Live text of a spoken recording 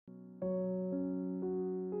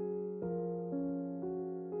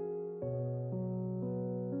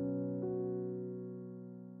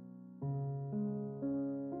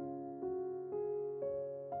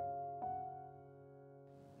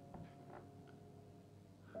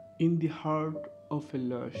In the heart of a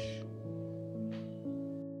lush,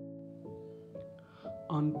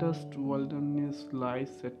 untouched wilderness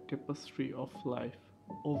lies a tapestry of life,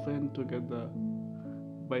 woven together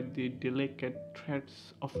by the delicate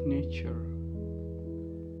threads of nature.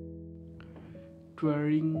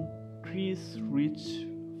 Towering trees reach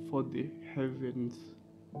for the heavens,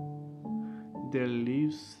 their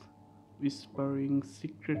leaves whispering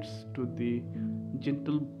secrets to the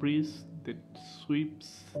gentle breeze that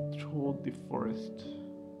sweeps through the forest.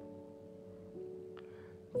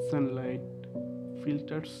 Sunlight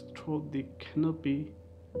filters through the canopy,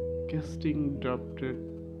 casting drafted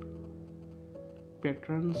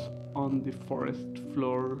patterns on the forest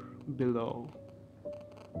floor below.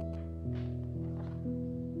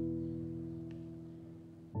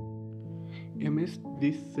 Amidst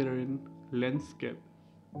this serene landscape,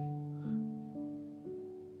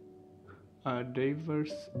 a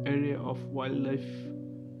diverse area of wildlife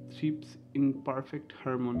thrives in perfect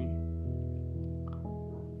harmony.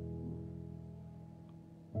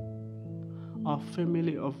 A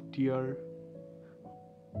family of deer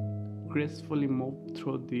gracefully move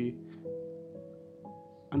through the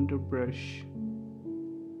underbrush,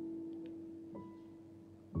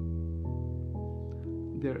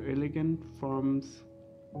 their elegant forms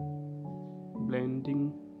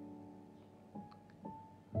blending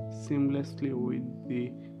seamlessly with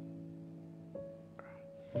the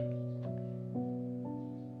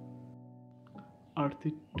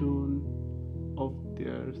earthy tone of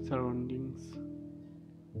their surroundings.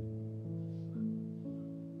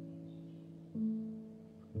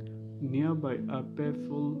 Nearby, a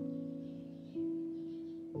playful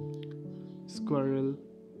squirrel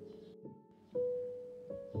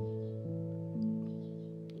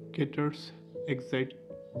caters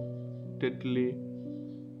excitedly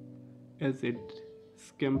as it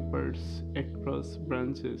scampers across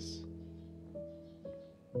branches,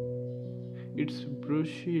 its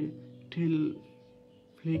brushy tail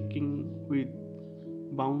flicking with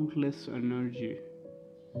boundless energy.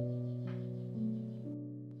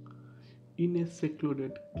 In a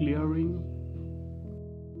secluded clearing,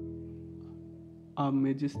 a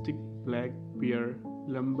majestic black bear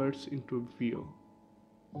lumbers into view,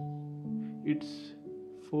 its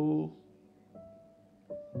fur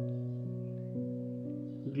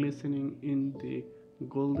glistening in the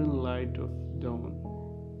golden light of dawn.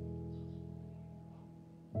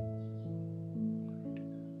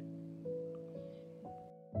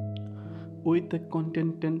 With a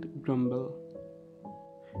contented grumble,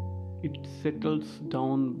 it settles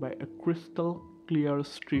down by a crystal clear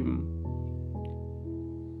stream,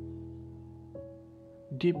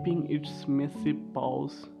 dipping its massive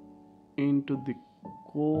paws into the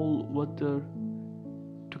cold water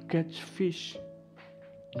to catch fish.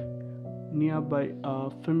 Nearby, a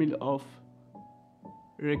family of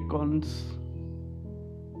raccoons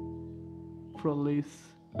frolics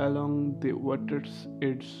along the water's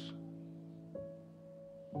edge.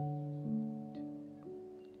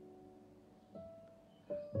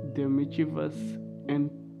 Their mischievous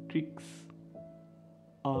antics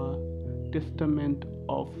are testament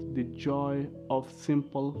of the joy of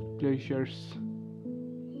simple pleasures.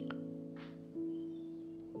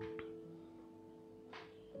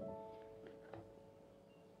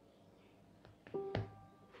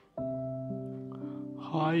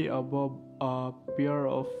 High above, a pair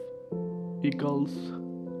of eagles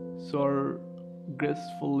soar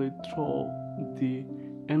gracefully through the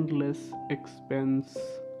endless expanse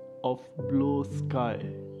of blue sky.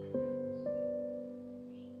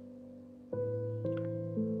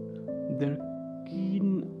 Their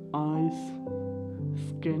keen eyes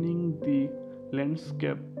scanning the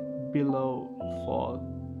landscape below for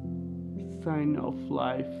sign of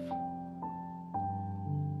life.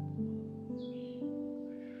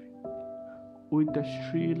 With a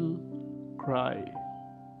shrill cry,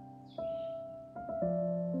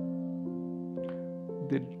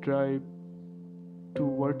 they drive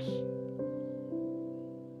towards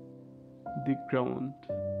the ground.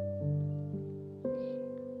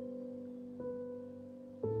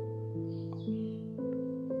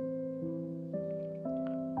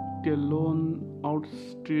 Talon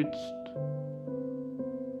outstretched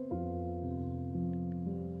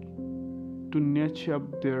to snatch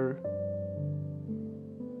up their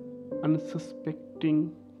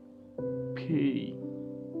unsuspecting prey.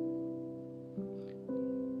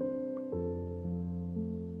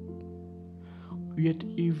 Yet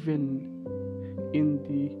even in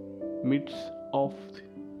the midst of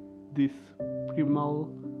this primal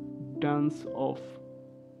dance of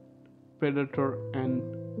predator and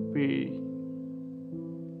prey,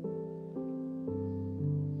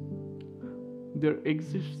 there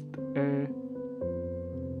exists a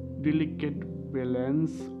delicate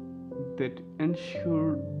balance that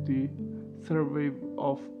ensures the survival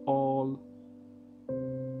of all.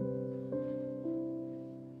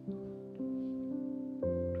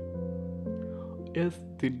 As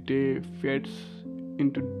the day fades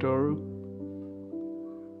into dark,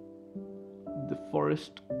 the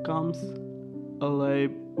forest comes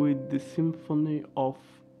alive with the symphony of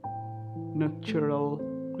natural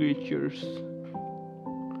creatures.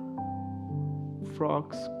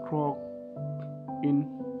 Frogs croak in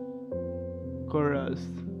chorus,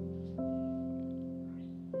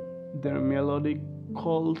 their melodic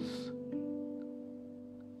calls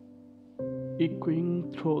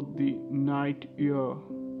echoing through the night air.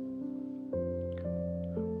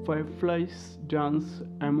 Fireflies dance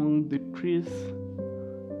among the trees,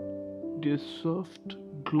 their soft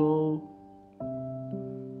glow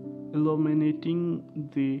illuminating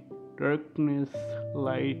the darkness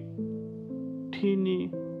like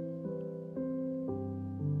tiny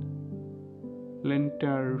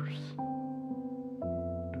lanterns.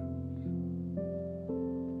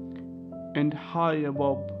 And high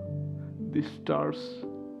above, the stars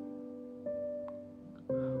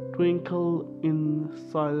twinkle in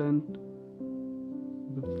silent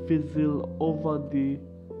vigil over the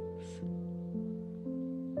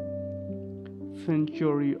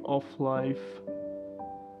century of life.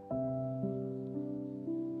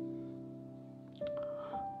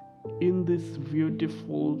 In this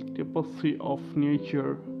beautiful tapestry of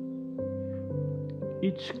nature,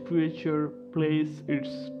 each creature plays its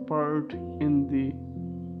part in the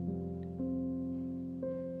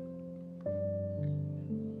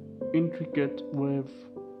intricate web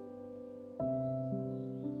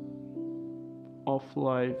of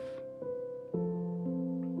life.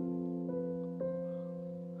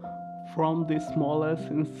 From the smallest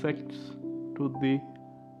insects to the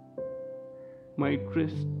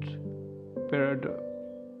mightiest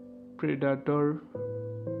predator,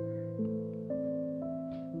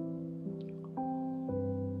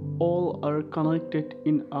 all are connected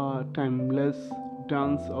in a timeless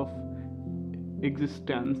dance of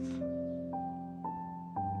existence.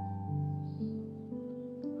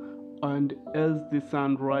 And as the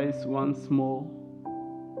sun rises once more,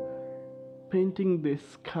 painting the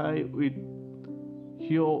sky with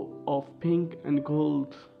hue of pink and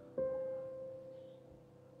gold,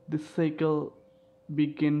 the cycle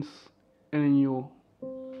begins anew,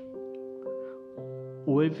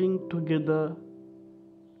 weaving together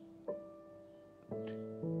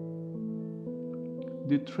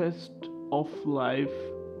the threads of life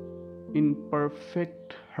in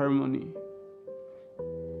perfect harmony.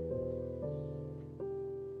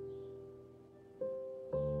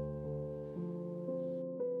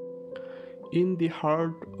 In the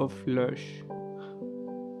heart of lush,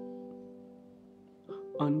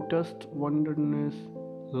 untouched wilderness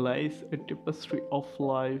lies a tapestry of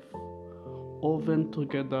life woven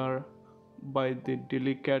together by the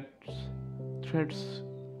delicate threads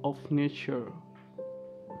of nature.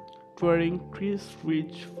 Towering trees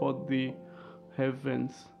reach for the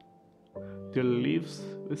heavens, their leaves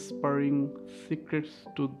whispering secrets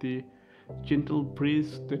to the gentle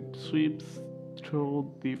breeze that sweeps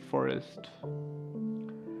through the forest.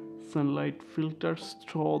 Sunlight filters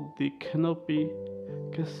through the canopy,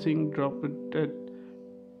 casting droplet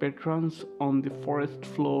patterns on the forest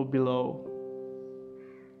floor below.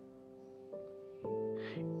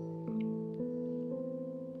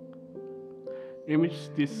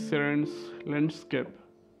 Amidst this serene landscape,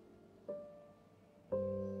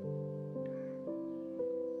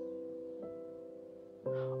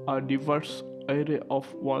 a diverse array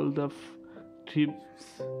of wildlife thrives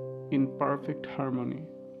in perfect harmony.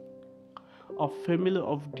 A family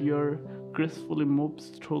of deer gracefully moves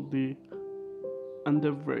through the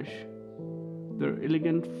underbrush, their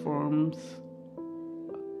elegant forms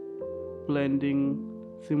blending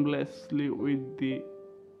seamlessly with the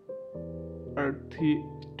earthy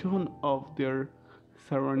tone of their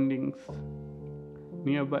surroundings.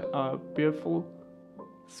 Nearby are playful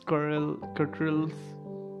squirrel cuttles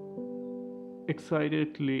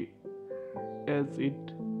excitedly as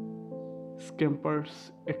it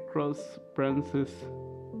scampers across branches,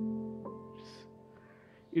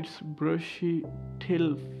 its brushy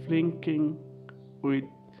tail flinking with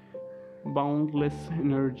boundless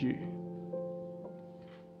energy.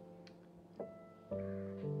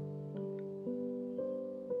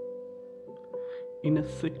 In a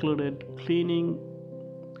secluded cleaning,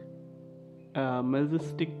 a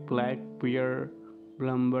majestic black bear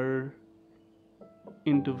lumbered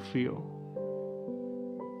into view.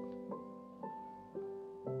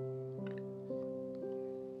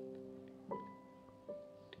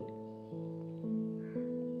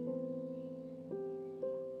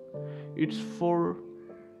 its fur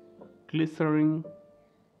glittering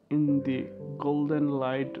in the golden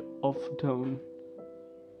light of dawn.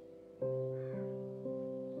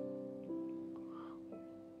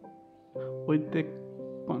 With a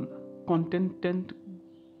contented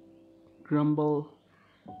grumble,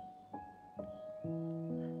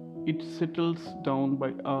 it settles down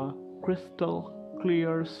by a crystal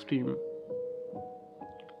clear stream,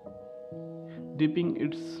 dipping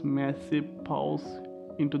its massive paws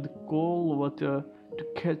into the cold water to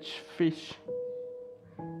catch fish.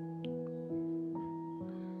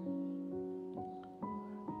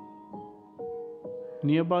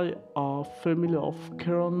 Nearby, a family of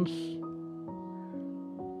herons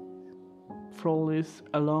frolics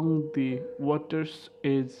along the water's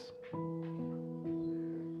edge.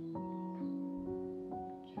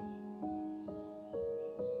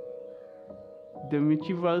 The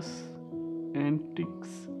mischievous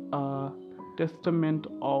antics are testament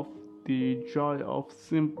of the joy of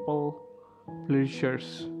simple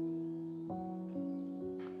pleasures.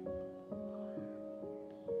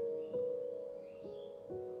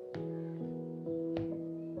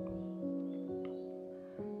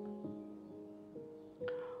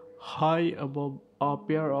 High above, a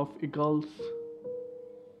pair of eagles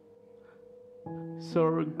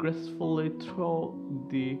soar gracefully through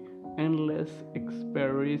the endless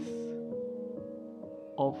expanse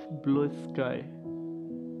of blue sky.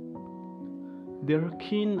 Their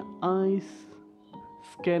keen eyes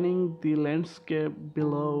scanning the landscape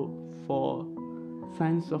below for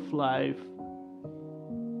signs of life.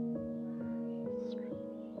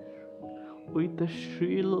 With a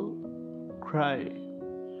shrill cry,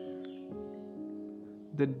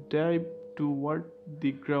 they dive toward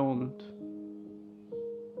the ground.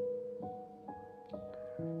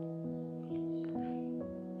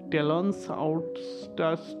 Talons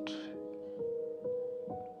outstretched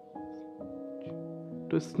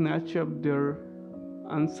to snatch up their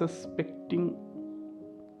unsuspecting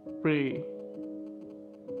prey.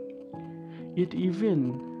 Yet,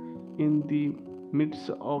 even in the midst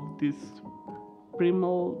of this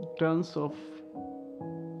primal dance of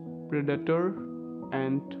predator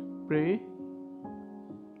and prey,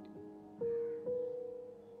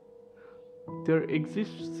 there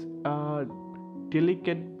exists a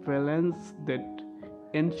delicate balance that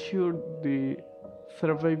ensures the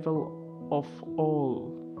survival of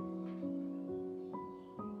all.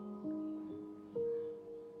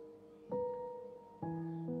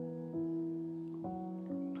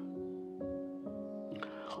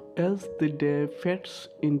 As the day fades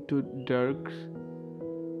into dark,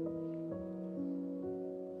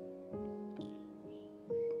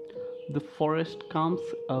 the forest comes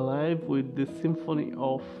alive with the symphony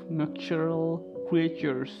of nocturnal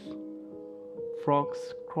creatures.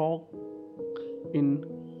 Frogs croak in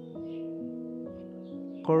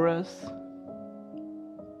chorus,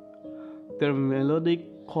 their melodic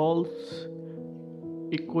calls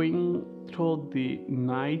echoing through the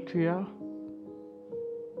night air.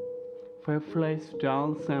 Fireflies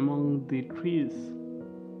dance among the trees,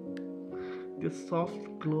 their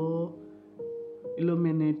soft glow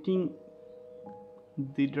illuminating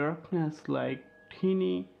the darkness like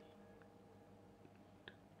tiny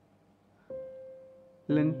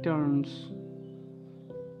lanterns.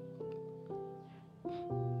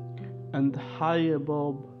 And high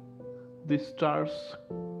above, the stars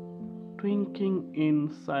twinkling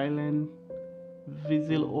in silent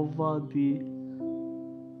vigil over the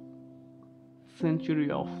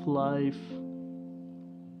century of life.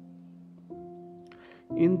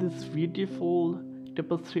 In this beautiful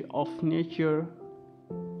tapestry of nature,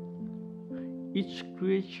 each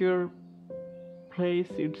creature plays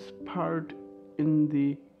its part in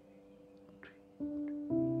the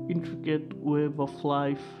intricate web of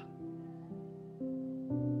life.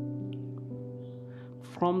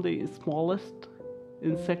 From the smallest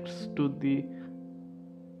insects to the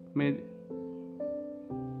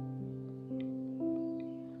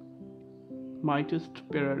mightiest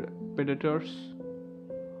predators,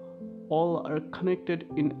 all are connected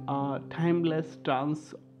in a timeless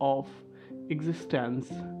dance of existence.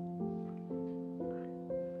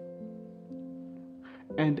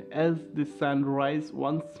 And as the sun rises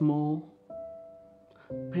once more,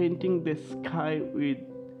 painting the sky with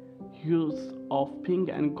hues of pink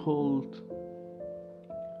and gold,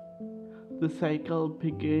 the cycle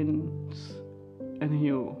begins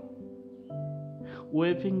anew,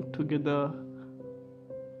 weaving together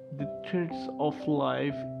the threads of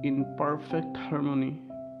life in perfect harmony.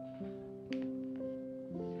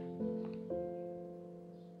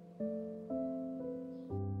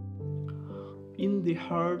 In the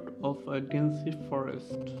heart of a dense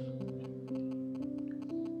forest,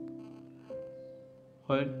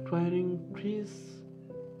 The twining trees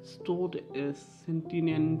stored a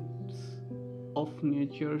sentience of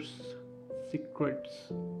nature's secrets,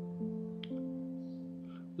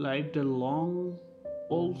 like the long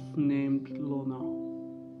wolf named Luna.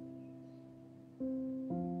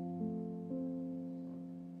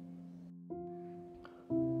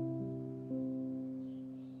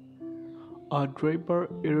 A draper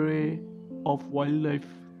array of wildlife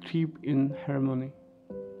thrive in harmony.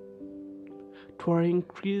 Towering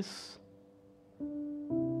trees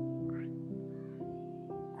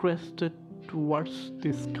crested towards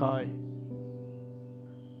the sky.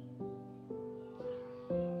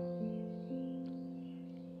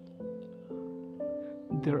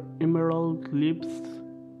 Their emerald leaves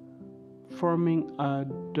forming a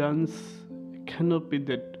dense canopy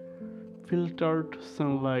that filtered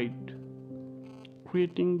sunlight,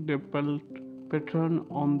 creating the pattern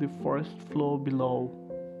on the forest floor below.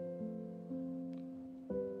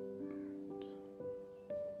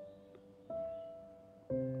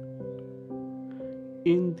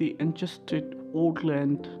 In the enchanted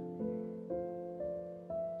woodland,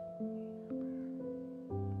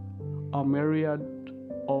 a myriad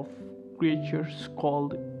of creatures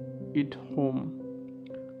called it home.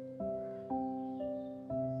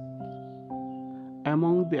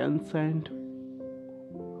 Among the ancient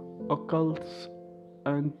occults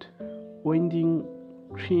and winding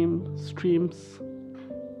streams,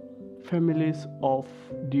 families of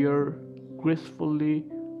deer gracefully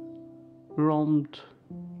roamed,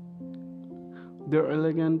 their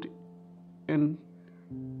elegant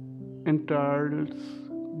entrails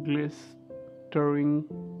glittering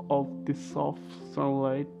of the soft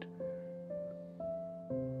sunlight.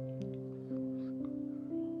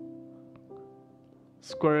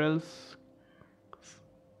 Squirrels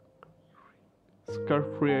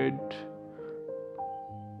scurried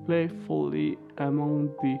playfully among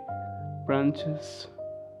the branches.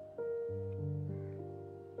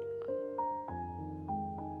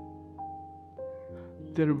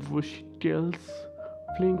 Their bushy tails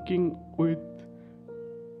flinking with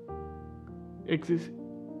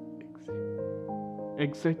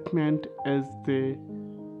excitement as they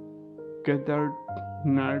gathered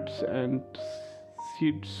nuts and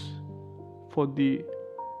seeds for the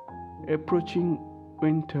approaching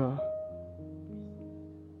winter.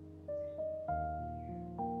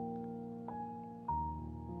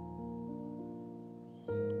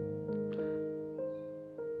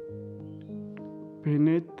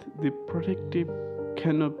 Beneath the protective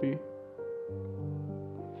canopy,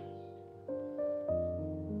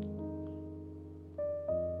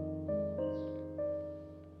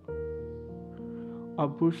 a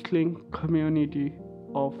bustling community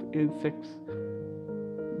of insects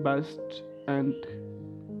buzzed and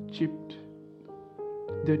chipped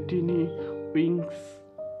their tiny wings,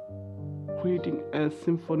 creating a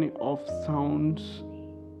symphony of sounds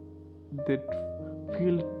that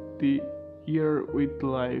filled the air with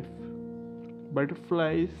life.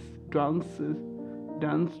 Butterflies danced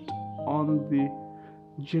on the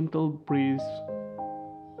gentle breeze,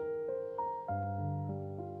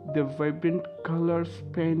 the vibrant colors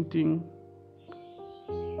painting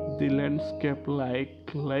the landscape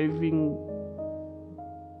like living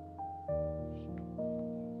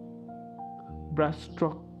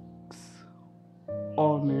brushstrokes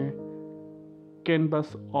on a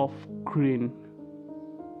canvas of green.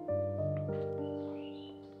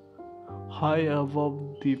 High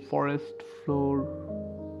above the forest floor,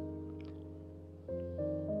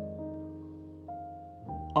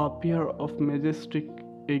 a pair of majestic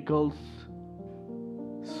eagles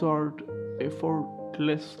soared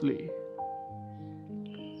effortlessly,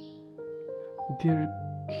 their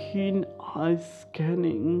keen eyes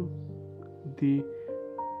scanning the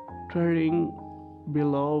terrain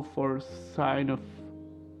below for sign of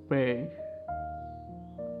prey.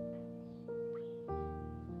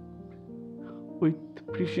 With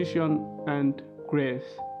precision and grace,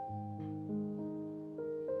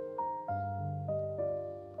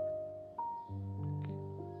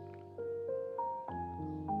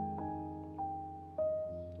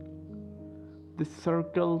 they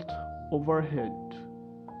circled overhead,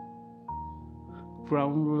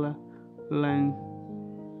 ground line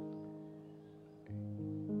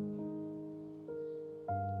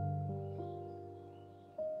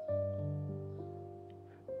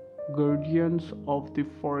guardians of the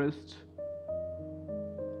forest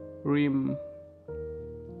rim,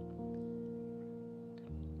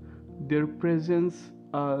 their presence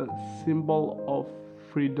a symbol of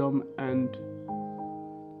freedom and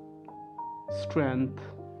strength.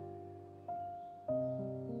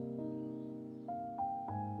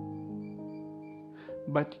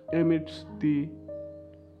 but amidst the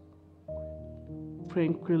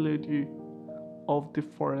tranquility of the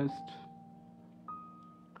forest,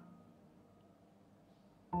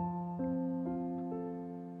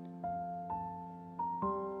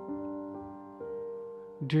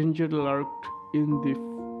 danger lurked in the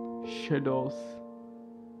shadows.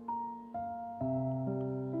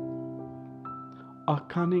 A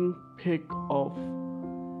cunning pack of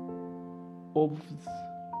wolves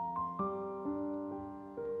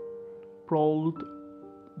prowled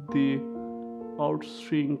the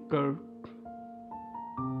outskirts.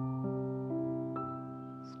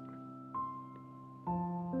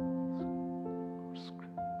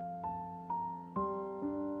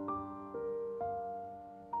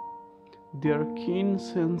 Their keen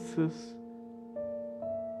senses,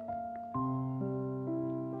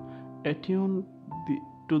 attuned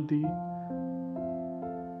to the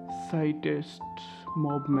slightest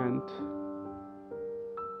movement,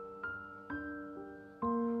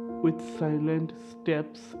 with silent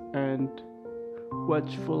steps and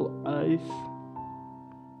watchful eyes,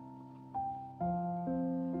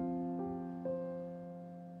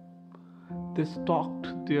 they stalked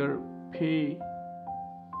their prey,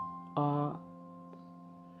 a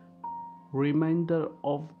reminder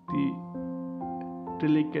of the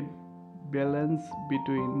delicate balance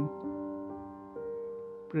between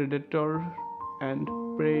predator and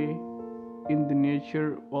prey in the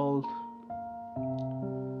nature world.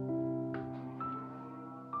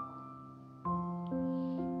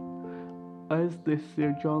 As the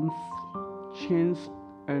seasons changed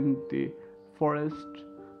and the forest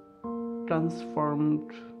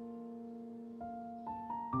transformed,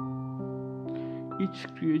 each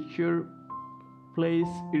creature plays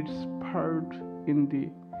its part in the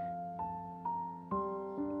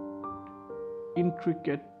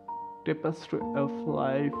intricate tapestry of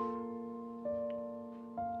life,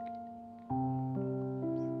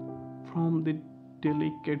 from the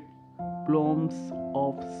delicate blooms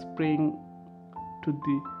of spring to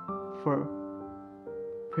the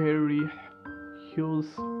fiery hues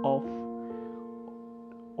of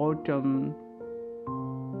autumn.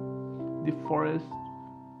 The forest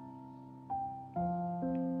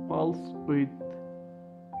pulses with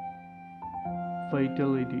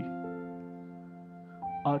vitality,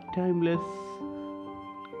 a timeless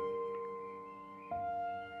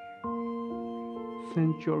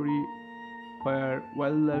sanctuary where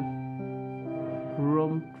wildlife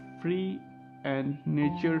roam free and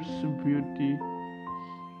nature's beauty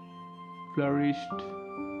flourished.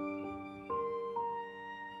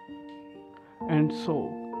 And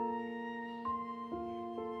so,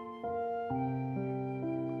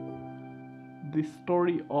 the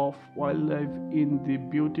story of wildlife in the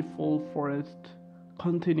beautiful forest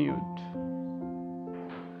continued,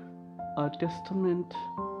 a testament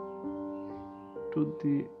to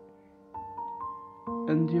the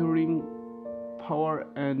enduring power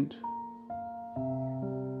and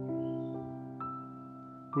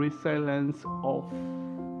resilience of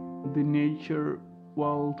the nature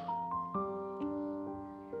world,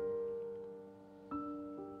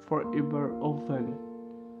 forever woven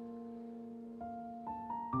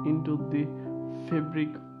into the fabric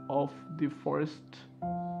of the forest,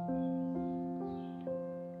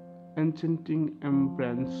 enchanting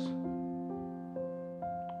embrace.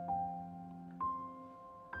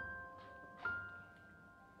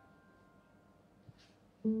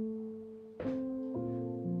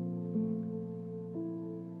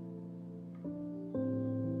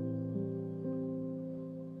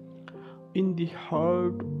 In the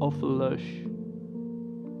heart of lush,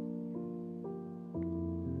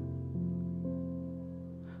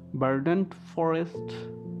 verdant forest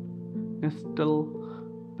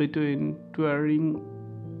nestled between towering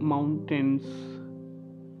mountains,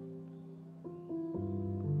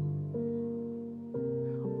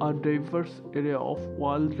 a diverse area of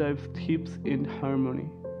wildlife thrives in harmony.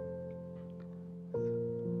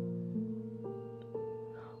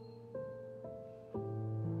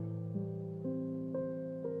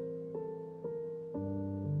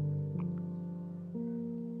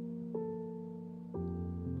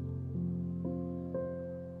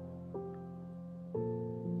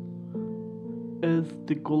 As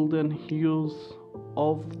the golden hues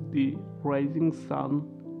of the rising sun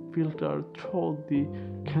filter through the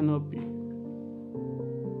canopy,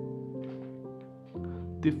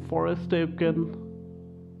 the forest awakened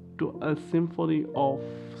to a symphony of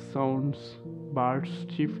sounds, birds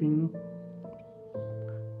chirping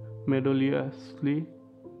melodiously,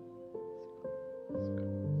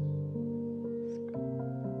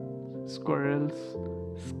 squirrels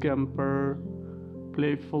scamper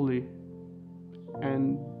playfully,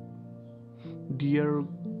 and deer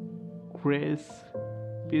graze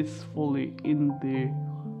peacefully in the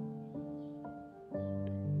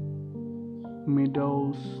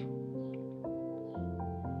meadows.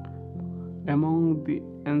 Among the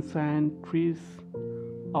ancient trees,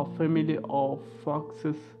 a family of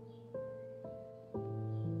foxes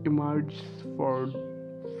emerges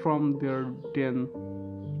from their den,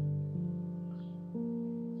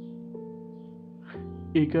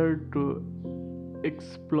 eager to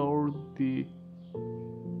explore the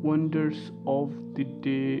wonders of the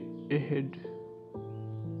day ahead.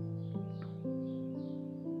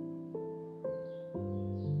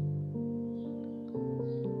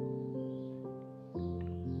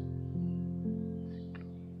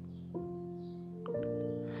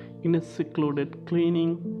 In a secluded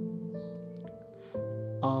cleaning,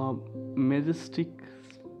 a majestic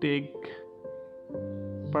stag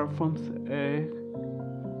performs a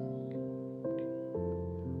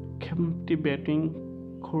captivating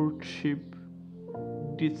courtship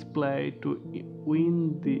display to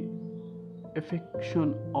win the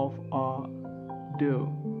affection of a doe.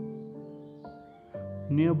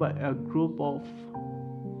 Nearby, a group of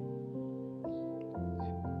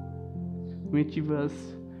mischievous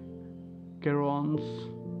Carons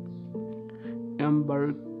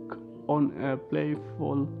embark on a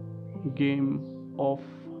playful game of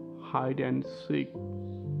hide and seek.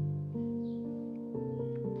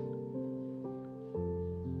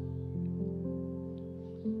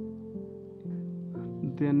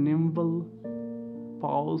 Their nimble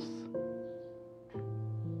paws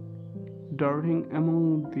darting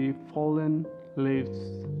among the fallen leaves.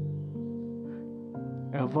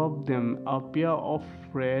 Above them, a pair of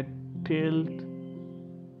red-tailed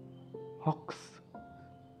hawks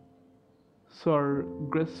soar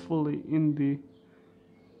gracefully in the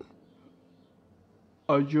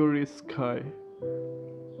azure sky.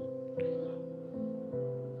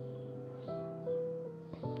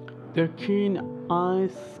 Their keen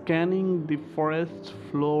eyes scanning the forest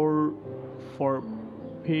floor for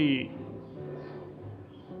prey.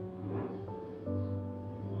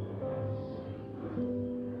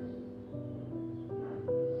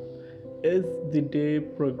 As the day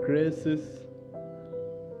progresses,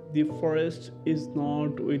 the forest is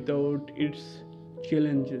not without its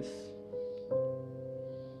challenges.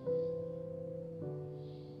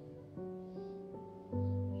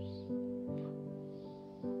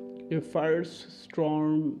 A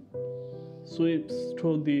firestorm sweeps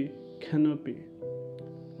through the canopy.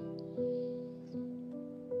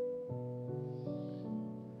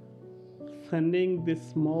 Sending the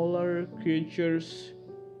smaller creatures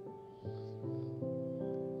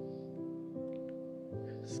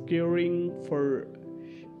scurrying for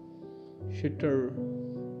shelter.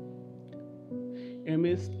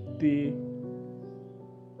 Amidst the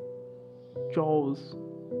chaos,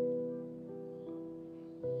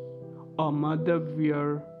 a mother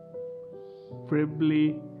bear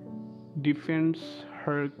bravely defends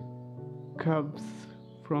her cubs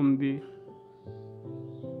from the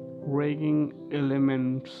raging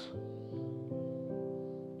elements.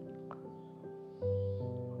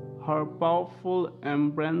 Her powerful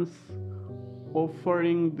embrace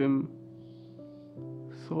offering them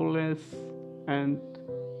solace and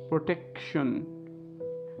protection.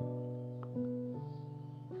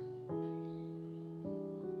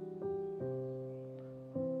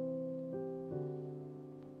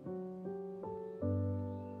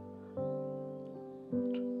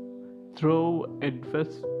 Through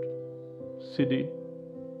adversity,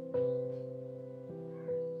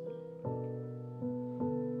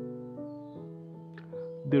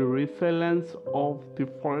 the resilience of the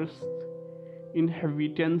forest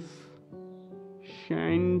inhabitants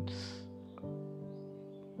shines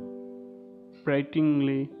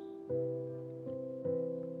brightly.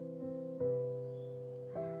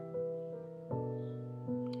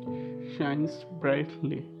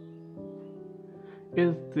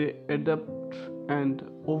 As they adapt and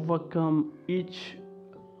overcome each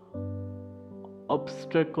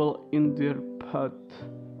obstacle in their path.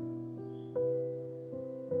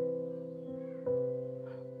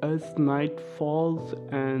 As night falls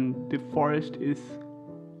and the forest is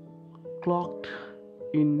cloaked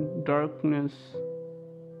in darkness,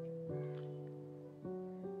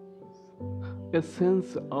 a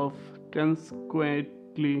sense of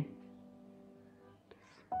tranquility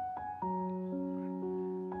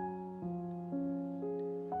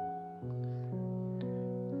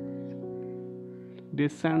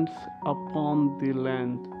descends upon the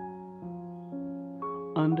land.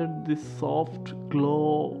 Under the soft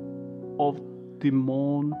glow of the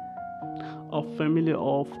moon, a family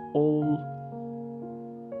of owls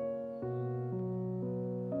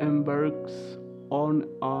embarks on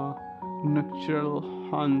a nocturnal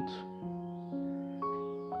hunt.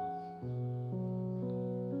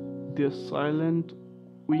 Their silent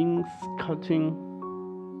wings cutting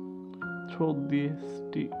through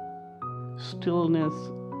the stillness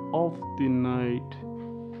of the night.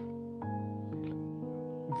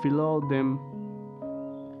 Below them,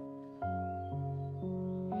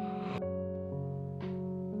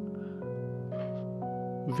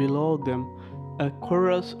 a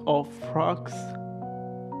chorus of frogs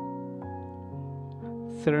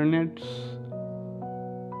serenades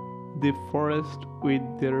the forest with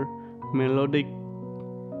their melodic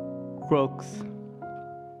croaks,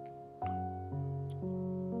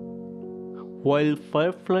 while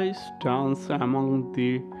fireflies dance among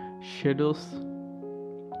the shadows,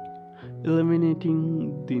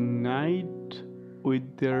 illuminating the night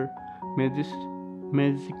with their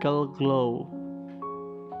magical glow.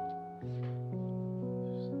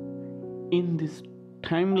 In this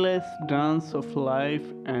timeless dance of life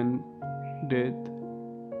and death,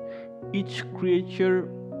 each creature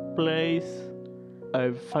plays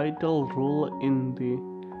a vital role in the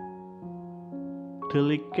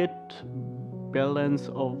delicate balance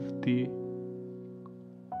of the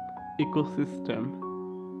ecosystem,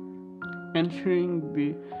 ensuring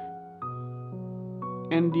the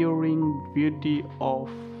enduring beauty of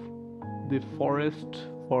the forest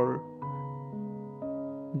for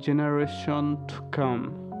generations to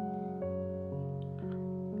come.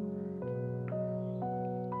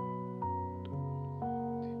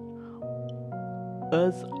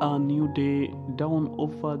 As a new day dawns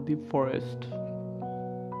over the forest,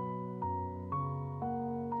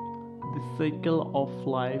 the cycle of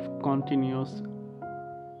life continues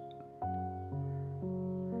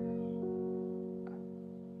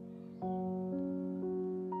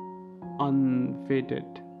unfaded.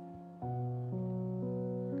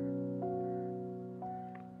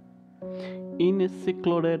 In a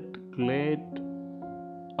secluded glade,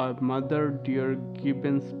 a mother deer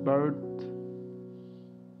gives birth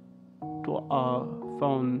to a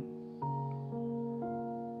fawn.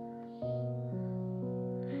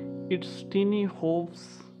 Its teeny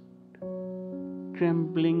hooves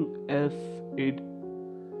trembling as it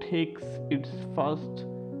takes its first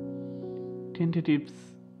tentative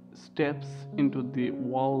steps into the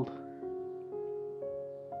world.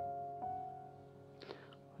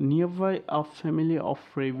 Nearby, a family of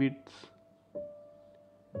rabbits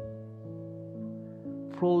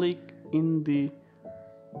frolic in the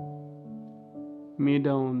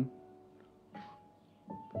meadow,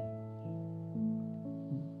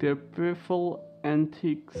 their playful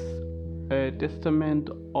antics a testament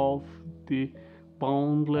of the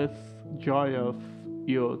boundless joy of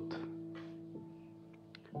youth.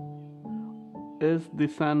 As the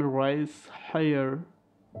sun rises higher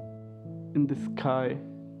in the sky,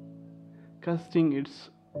 casting its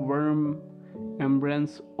warm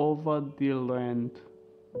embrace over the land,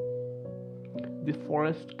 the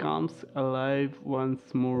forest comes alive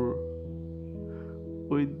once more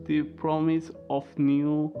with the promise of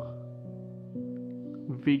new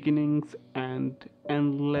beginnings and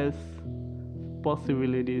endless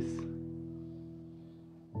possibilities.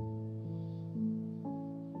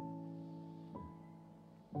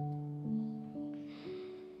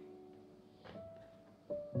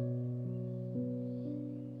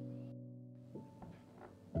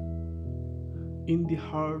 In the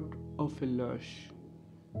heart of a lush,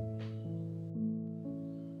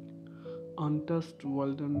 untouched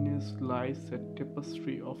wilderness lies a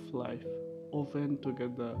tapestry of life, woven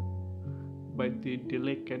together by the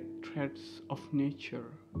delicate threads of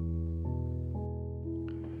nature.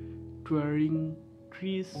 Towering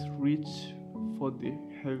trees reach for the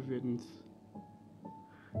heavens,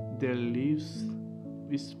 their leaves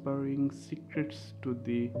whispering secrets to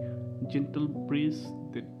the gentle breeze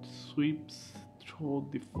that sweeps through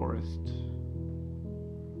the forest.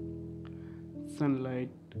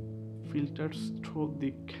 Sunlight filters through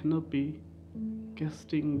the canopy,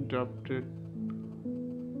 casting drafted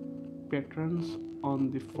patterns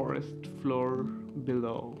on the forest floor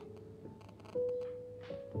below.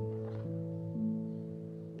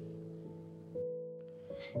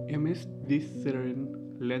 Amidst this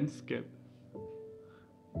serene landscape,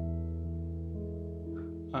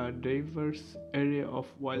 a diverse area of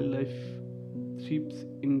wildlife thrives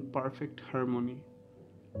in perfect harmony.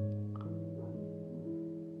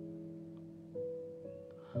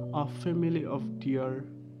 A family of deer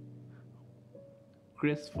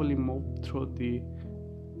gracefully move through the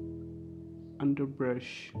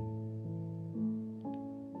underbrush,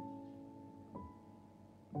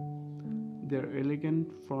 their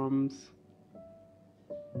elegant forms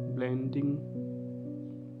blending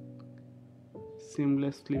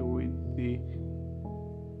seamlessly with the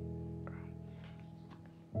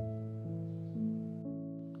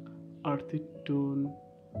earthy tone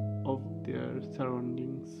of their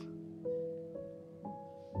surroundings.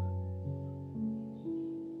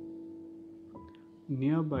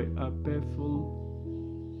 Nearby, a playful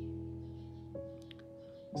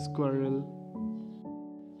squirrel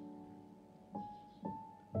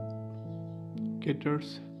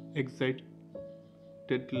gathers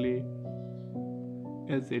excitedly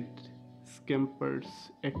as it scampers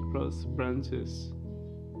across branches,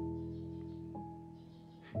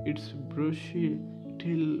 its brushy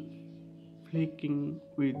tail flicking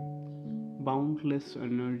with boundless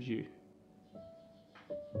energy.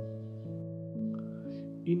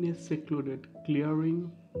 In a secluded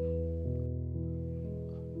clearing,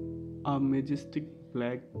 a majestic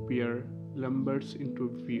black bear lumbers into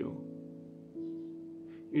view,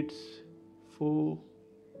 its fur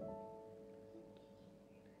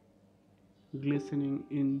glistening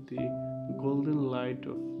in the golden light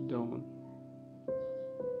of dawn.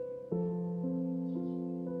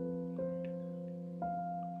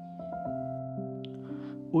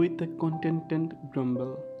 With a contented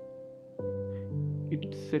grumble,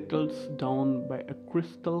 it settles down by a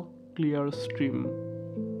crystal clear stream,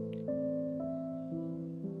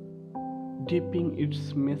 dipping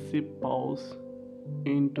its massive paws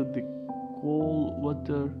into the cold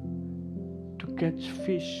water to catch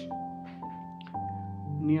fish.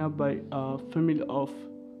 Nearby, a family of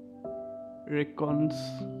raccoons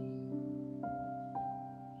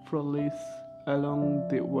frolics along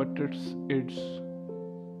the water's edge.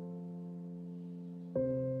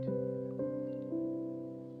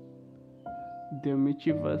 Their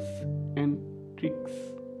mischievous antics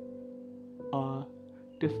are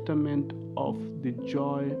testament of the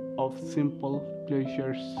joy of simple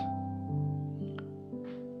pleasures.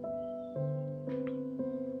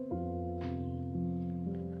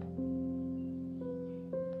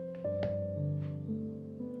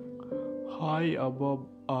 High above,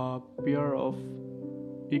 a pair of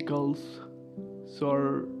eagles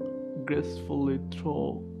soar gracefully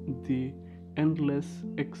through the endless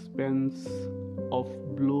expanse of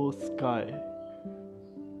blue sky.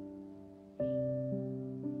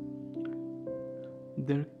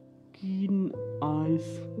 Their keen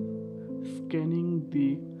eyes scanning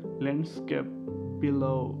the landscape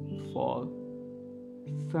below for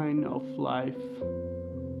sign of life.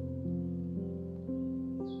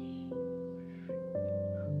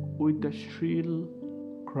 With a shrill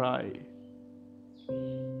cry,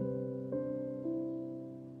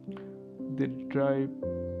 they drive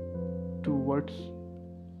towards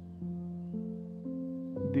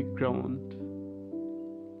the ground.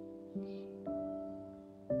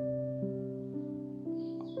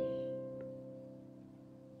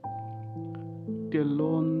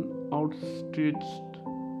 Talon outstretched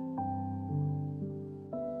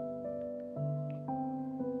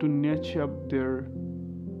to snatch up their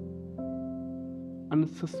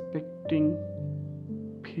unsuspecting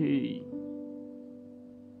prey.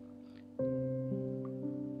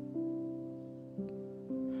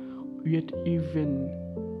 Yet even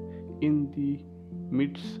in the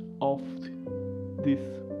midst of this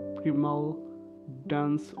primal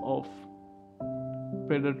dance of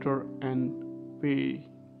predator and prey,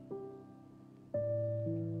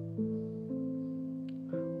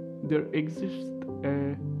 there exists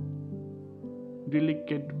a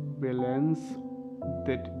delicate balance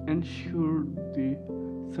that ensures the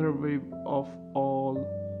survival of all.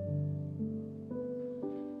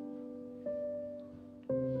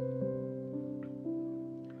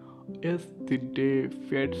 As the day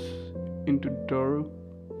fades into dark,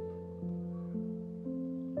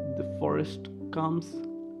 the forest comes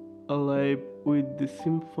alive with the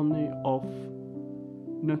symphony of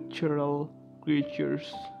natural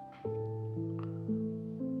creatures.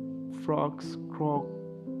 Frogs croak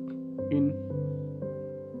in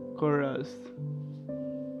chorus,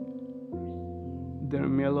 their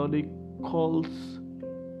melodic calls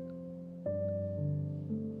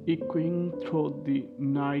echoing through the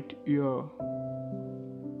night air.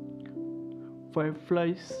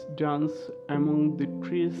 Fireflies dance among the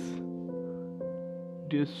trees,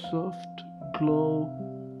 their soft glow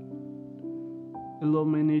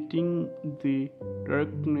illuminating the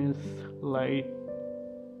darkness like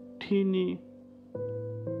tiny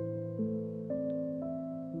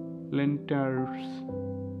lanterns.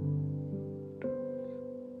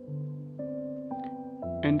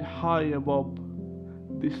 And high above,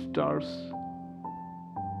 the stars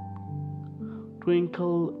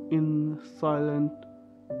twinkle in silent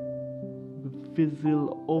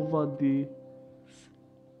vigil over the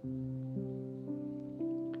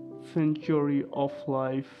century of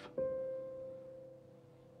life.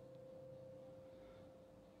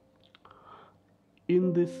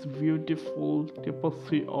 In this beautiful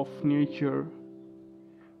tapestry of nature,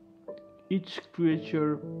 each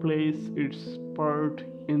creature plays its part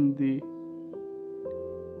in the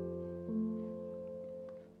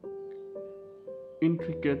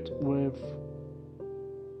intricate web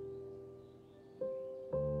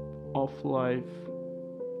of life.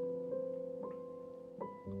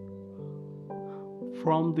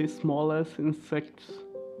 From the smallest insects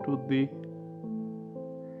to the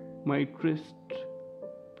mightiest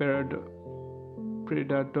predator,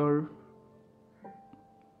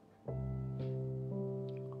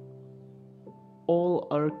 all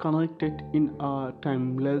are connected in a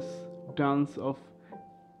timeless dance of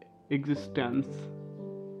existence.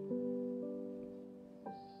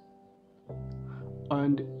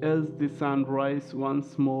 And as the sun rises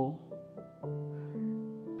once more,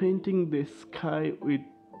 painting the sky with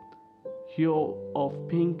hue of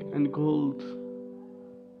pink and gold,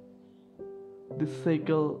 the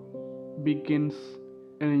cycle begins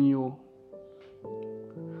anew,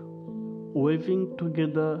 weaving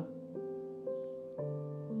together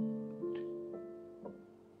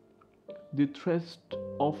the threads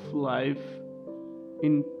of life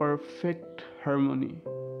in perfect harmony.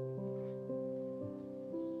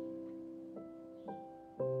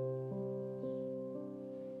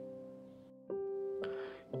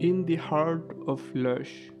 In the heart of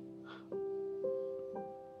lush,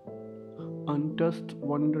 untouched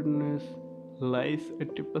wilderness lies a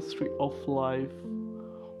tapestry of life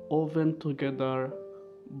woven together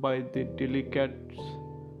by the delicate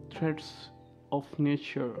threads of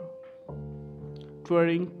nature.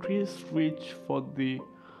 Towering trees reach for the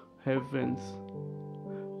heavens,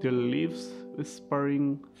 their leaves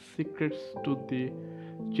whispering secrets to the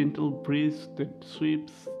gentle breeze that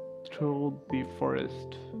sweeps through the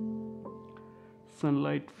forest.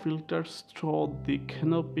 Sunlight filters through the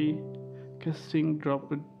canopy, casting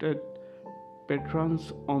droplet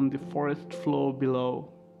patterns on the forest floor below.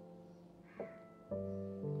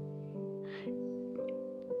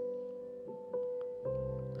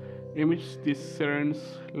 Amidst this serene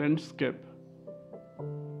landscape,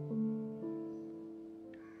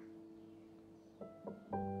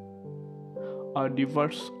 a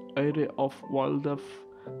diverse array of wildlife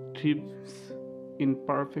thrives in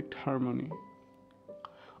perfect harmony.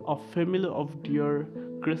 A family of deer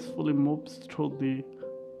gracefully moves through the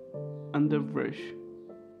underbrush,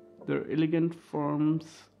 their elegant forms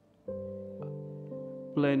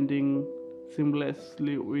blending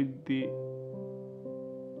seamlessly with the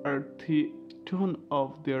earthy tone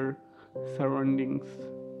of their surroundings.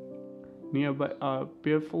 Nearby a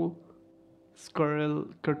playful squirrel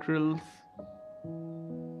cuddles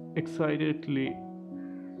excitedly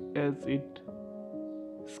as it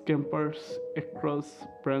scampers across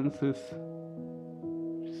branches,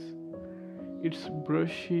 its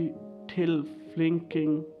brushy tail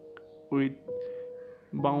flinking with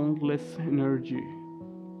boundless energy.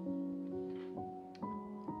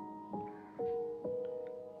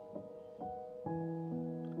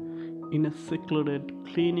 In a secluded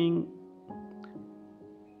cleaning,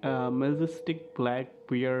 a majestic black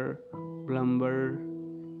bear lumbered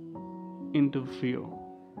into view.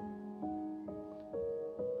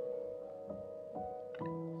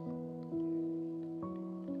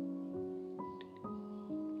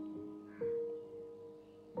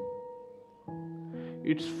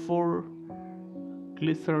 Its fur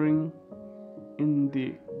glistening in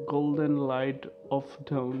the golden light of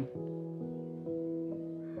dawn.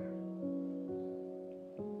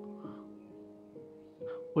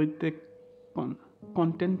 With a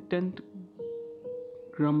contented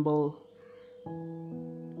grumble,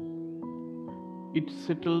 it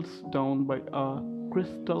settles down by a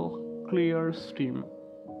crystal clear stream,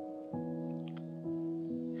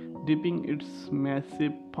 dipping its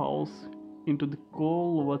massive paws into the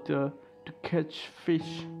cold water to catch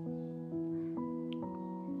fish.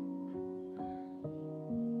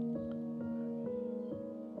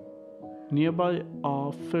 Nearby,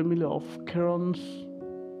 a family of herons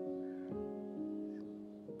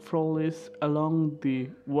frolics along the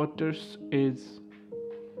water's edge.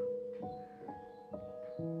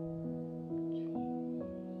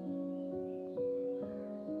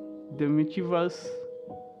 The mischievous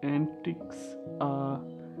antics are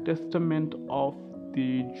testament of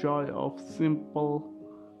the joy of simple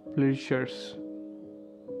pleasures.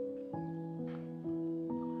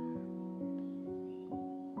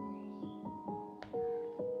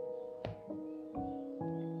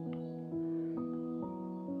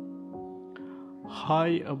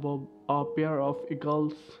 High above a pair of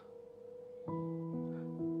eagles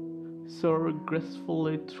soar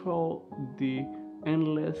gracefully through the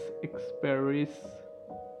endless expanse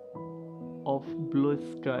of blue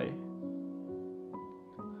sky.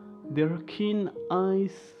 Their keen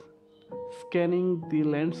eyes scanning the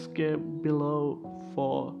landscape below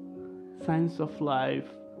for signs of life.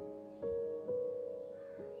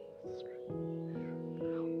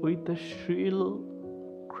 With a shrill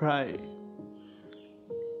cry,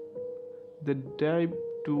 they dive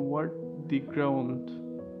toward the ground.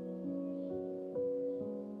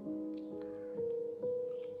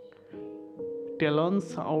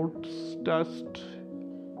 Talons outstretched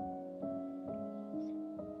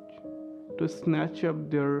to snatch up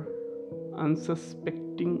their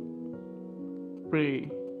unsuspecting prey.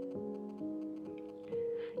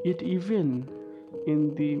 Yet, even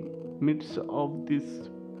in the midst of this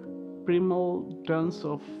primal dance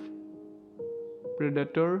of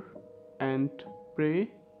predator and prey,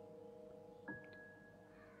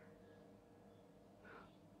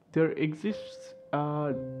 there exists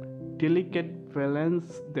a delicate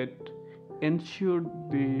balance that ensures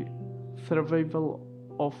the survival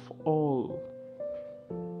of all.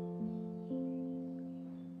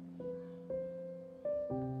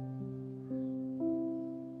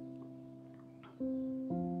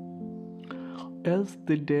 As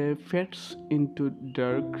the day fades into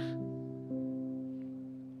dark,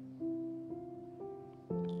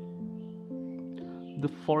 the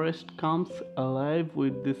forest comes alive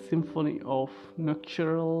with the symphony of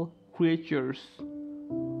natural creatures.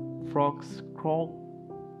 Frogs croak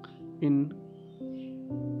in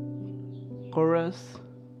chorus,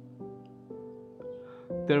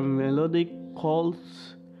 their melodic calls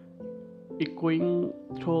echoing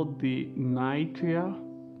through the night air.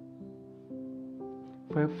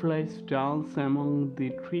 Fireflies dance among the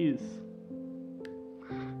trees,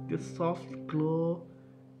 their soft glow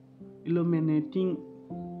illuminating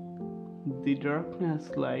the darkness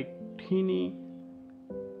like tiny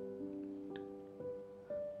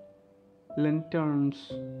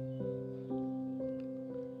lanterns.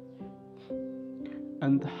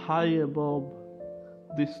 And high above,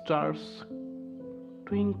 the stars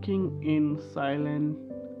twinkling in silent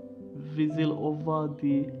vigil over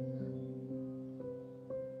the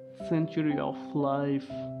century of life.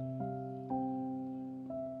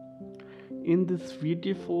 In this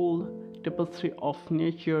beautiful tapestry of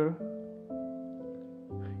nature,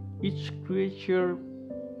 each creature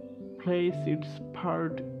plays its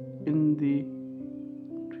part in the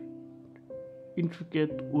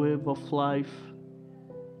intricate web of life.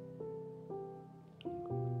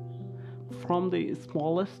 From the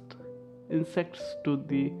smallest insects to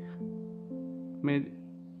the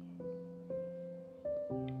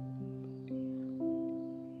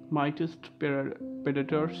mightiest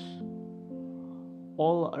predators,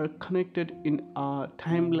 all are connected in a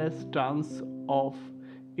timeless dance of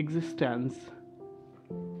existence.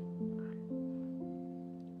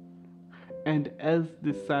 And as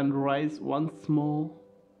the sun rises once more,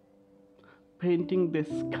 painting the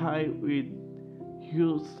sky with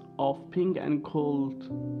hues of pink and gold,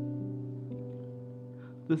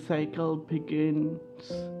 the cycle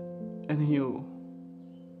begins anew,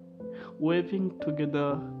 weaving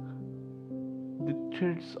together the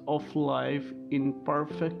threads of life in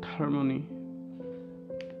perfect harmony.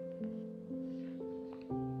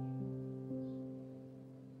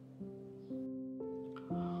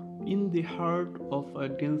 In the heart of a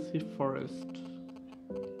dense forest,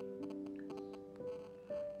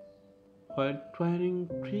 where towering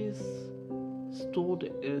trees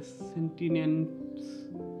stood as sentinels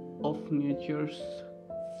of nature's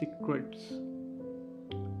secrets,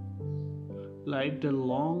 lived a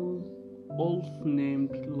long wolf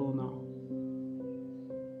named Lona.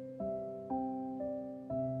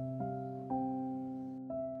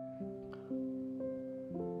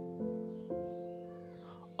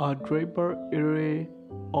 A diverse array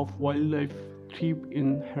of wildlife thrive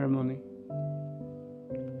in harmony.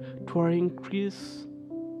 Towering trees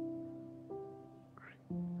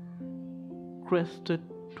crested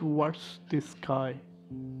towards the sky.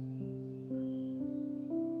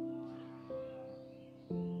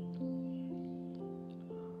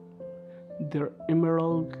 Their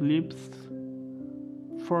emerald leaves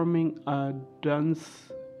forming a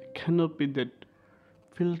dense canopy that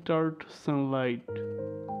filtered sunlight,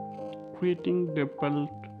 creating the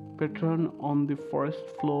pattern on the forest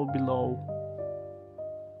floor below.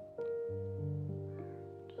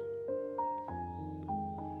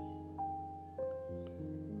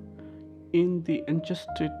 In the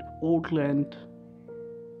enchanted woodland,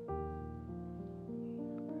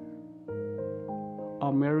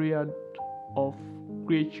 a myriad of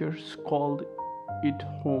creatures called it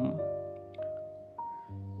home.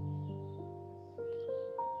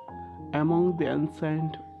 Among the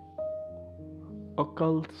ancient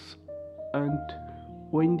occults and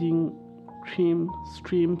winding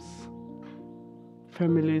streams,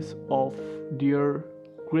 families of deer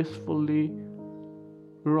gracefully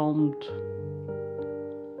roamed,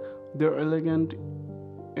 their elegant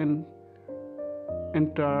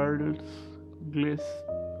entrails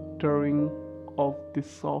glittering of the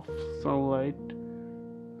soft sunlight.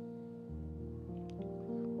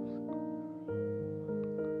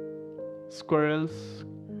 Squirrels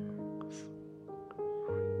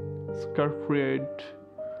scurried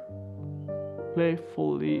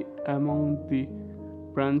playfully among the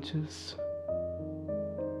branches.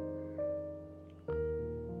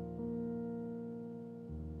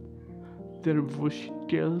 Their bushy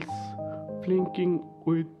tails blinking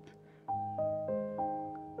with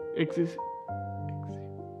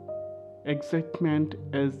excitement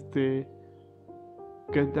as they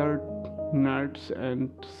gathered nuts and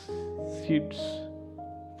seeds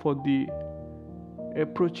for the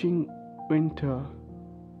approaching winter.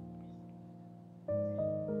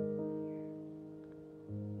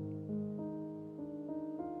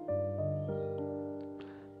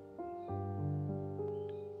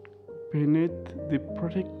 Beneath the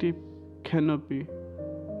protective canopy,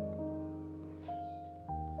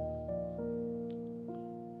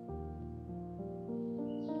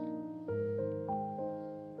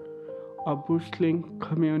 a bustling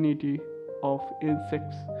community of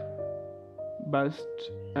insects buzzed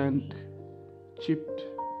and chipped,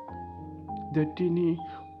 their tiny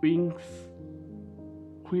wings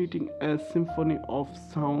creating a symphony of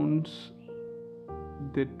sounds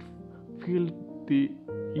that filled the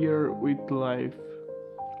air with life.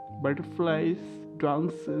 Butterflies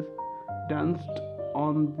danced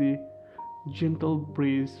on the gentle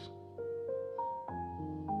breeze,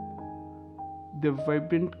 the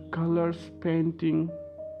vibrant colors painting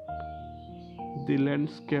the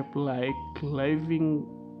landscape like living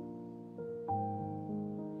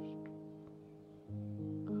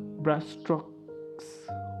brushstrokes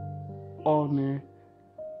on a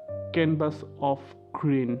canvas of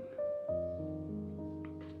green.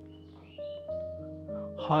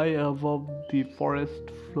 High above the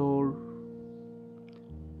forest floor,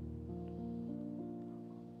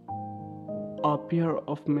 a pair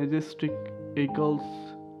of majestic eagles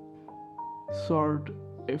soared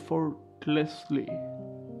effortlessly,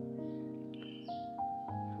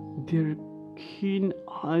 their keen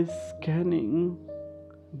eyes scanning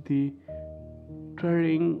the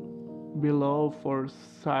terrain below for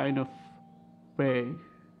sign of prey.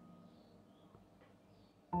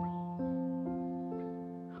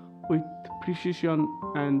 With precision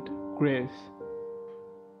and grace,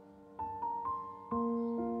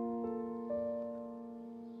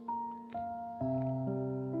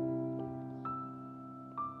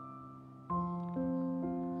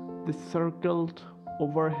 they circled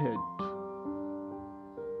overhead,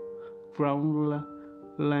 ground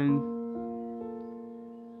line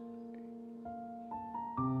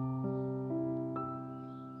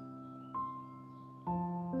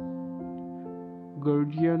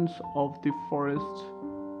guardians of the forest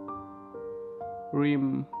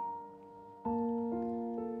rim,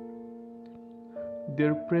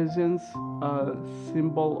 their presence a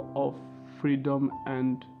symbol of freedom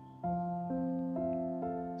and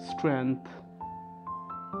strength.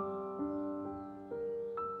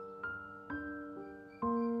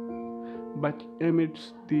 But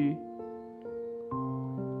amidst the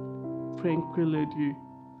tranquility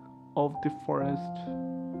of the forest,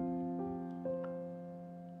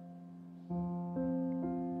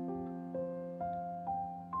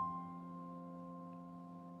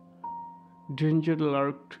 danger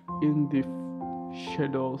lurked in the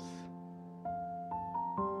shadows.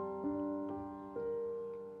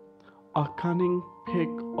 A cunning pack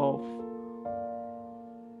of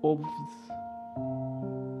wolves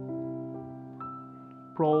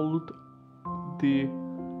prowled the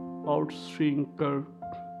outskirts,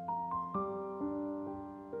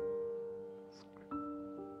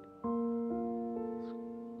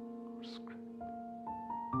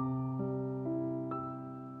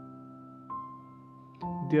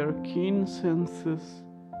 their keen senses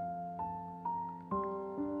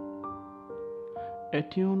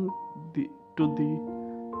attuned to the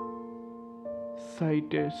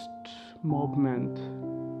slightest movement.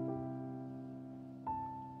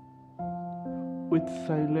 With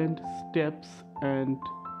silent steps and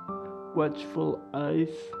watchful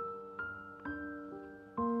eyes,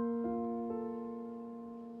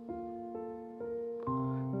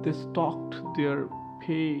 They stalked their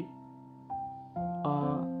prey,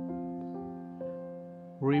 a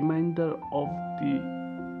reminder of the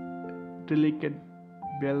delicate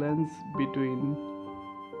balance between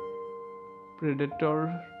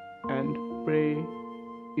predator and prey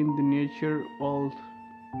in the nature world.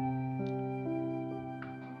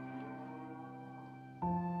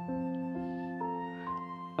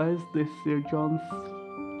 As the seasons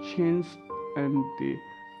changed and the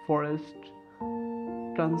forest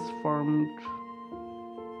transformed,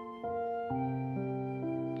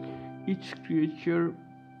 each creature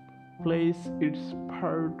plays its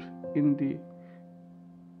part in the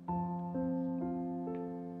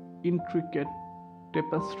intricate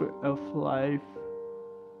tapestry of life,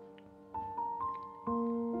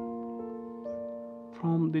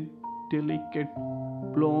 from the delicate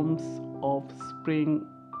blooms of spring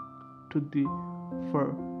to the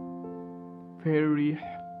fiery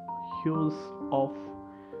hues of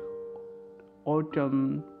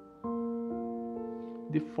autumn.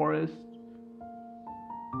 The forest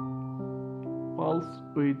pulses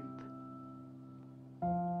with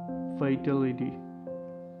vitality,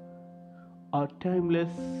 a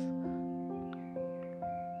timeless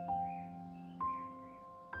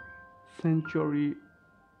sanctuary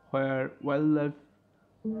where wildlife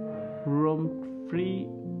roamed free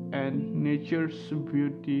and nature's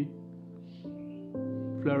beauty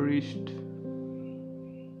flourished.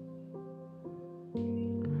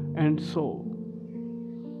 And so,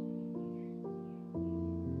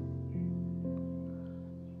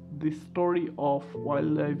 the story of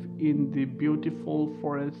wildlife in the beautiful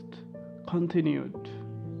forest continued,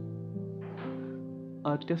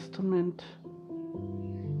 a testament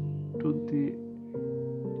to the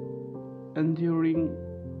enduring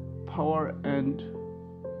power and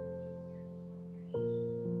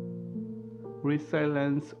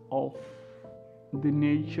resilience of the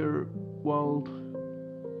nature world,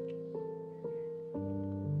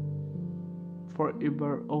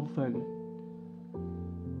 forever woven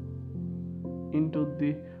into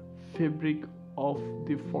the fabric of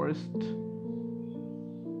the forest,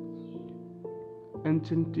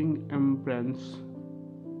 enchanting embrace.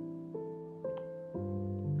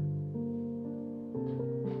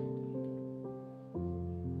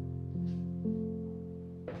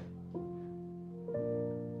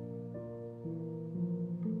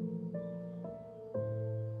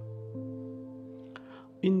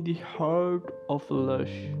 In the heart of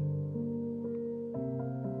lush,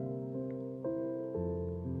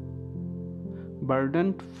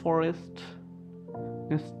 verdant forest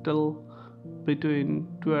nestled between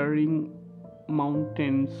towering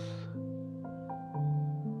mountains,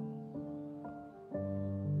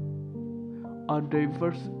 a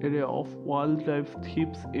diverse array of wildlife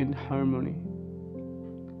thrives in harmony.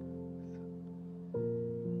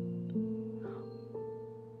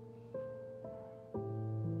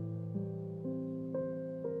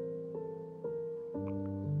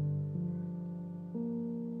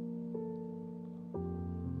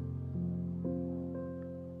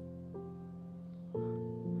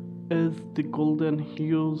 As the golden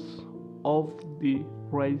hues of the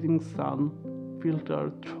rising sun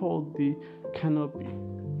filter through the canopy,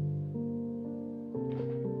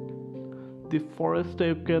 the forest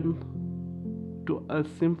awakened to a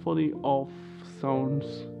symphony of sounds,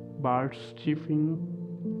 birds chirping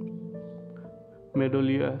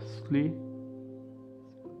melodiously,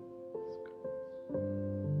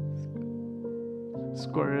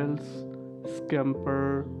 squirrels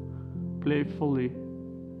scamper playfully,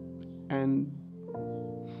 and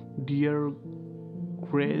deer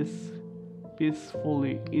graze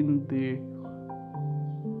peacefully in the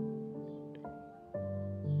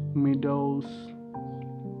meadows.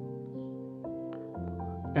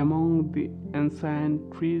 Among the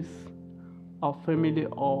ancient trees, a family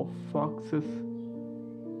of foxes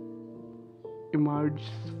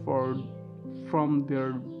emerges from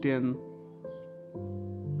their den,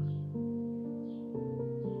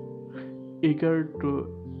 eager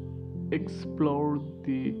to explore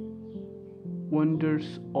the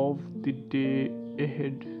wonders of the day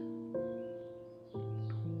ahead.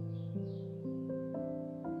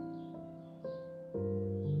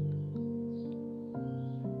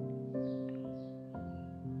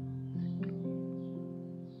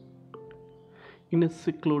 In a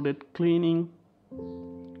secluded cleaning,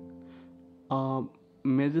 a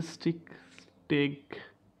majestic stag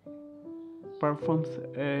performs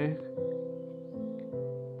a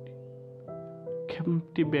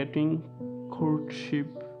captivating courtship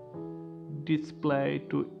display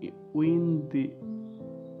to win the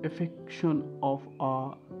affection of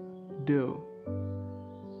a doe.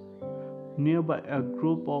 Nearby, a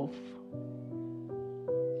group of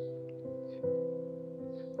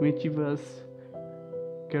mischievous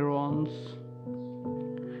Karons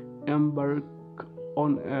embark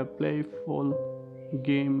on a playful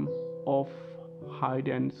game of hide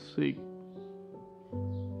and seek.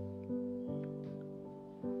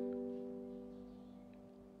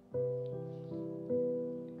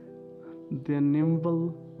 Their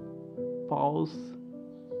nimble paws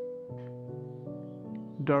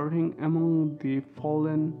darting among the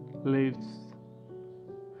fallen leaves.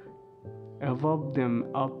 Above them,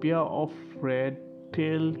 a pair of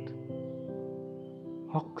red-tailed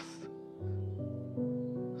hawks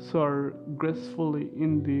soar gracefully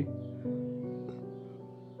in the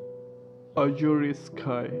azure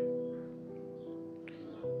sky.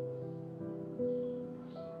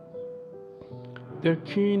 Their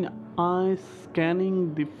keen eyes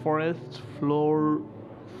scanning the forest floor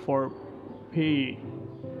for prey.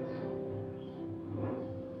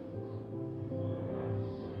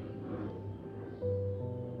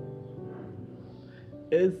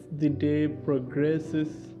 As the day progresses,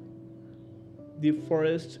 the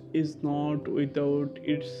forest is not without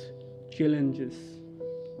its challenges.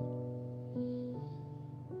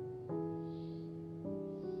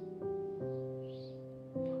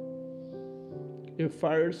 A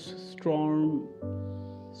firestorm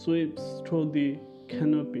sweeps through the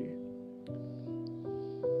canopy.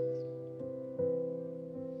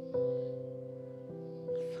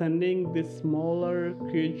 Sending the smaller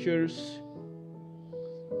creatures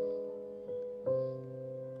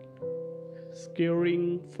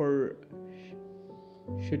scurrying for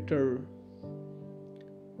shelter.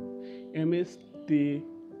 Amidst the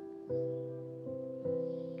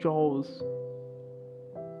chaos,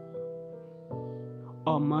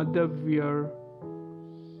 a mother bear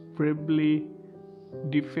bravely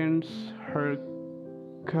defends her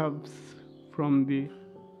cubs from the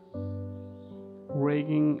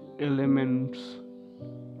raging elements.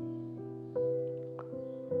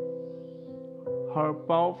 Her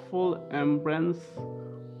powerful embrace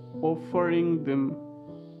offering them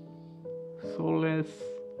solace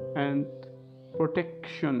and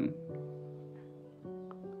protection.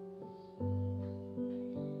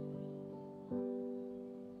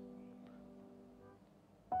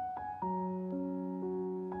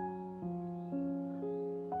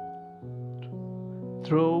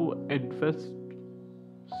 Through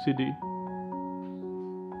adversity,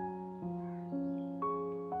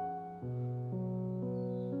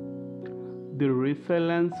 the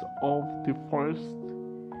resilience of the forest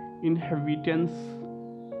inhabitants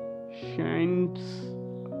shines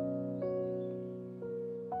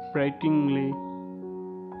brightly.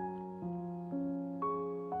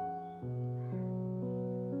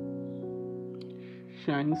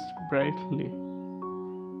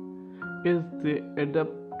 As they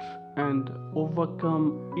adapt and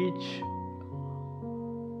overcome each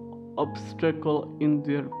obstacle in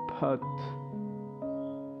their path.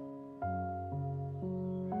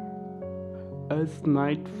 As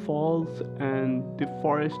night falls and the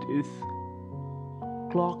forest is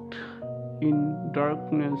cloaked in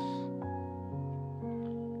darkness,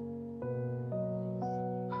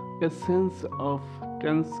 a sense of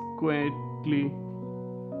tranquility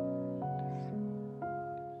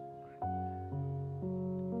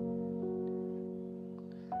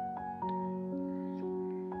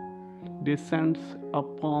descends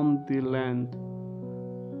upon the land.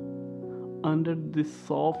 Under the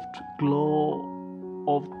soft glow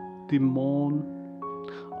of the moon,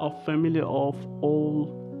 a family of owls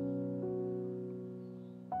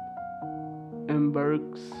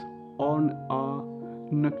embarks on a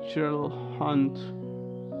nocturnal hunt.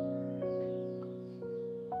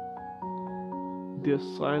 Their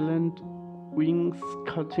silent wings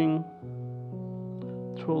cutting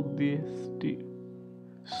through the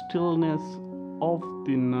stillness of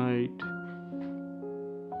the night.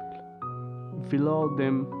 Below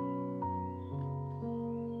them,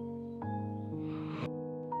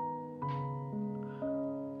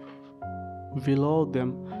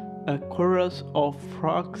 a chorus of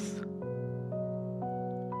frogs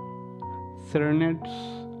serenades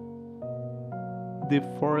the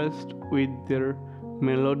forest with their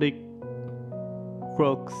melodic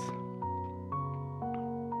croaks,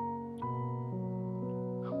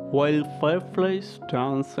 while fireflies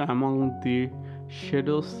dance among the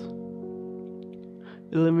shadows,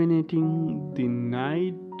 illuminating the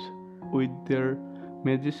night with their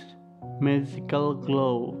magical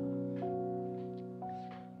glow.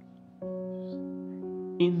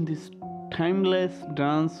 In this timeless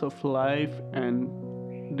dance of life and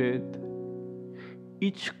death,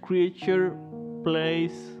 each creature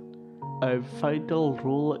plays a vital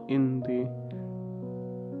role in the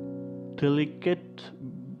delicate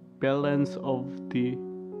balance of the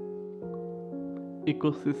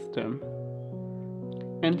ecosystem,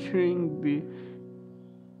 ensuring the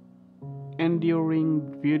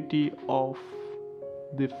enduring beauty of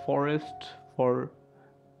the forest for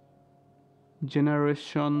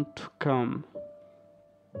generations to come.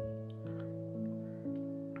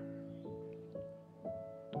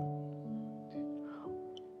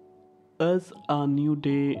 As a new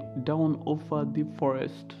day dawn over the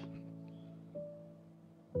forest,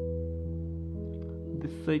 the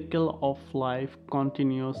cycle of life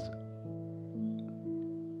continues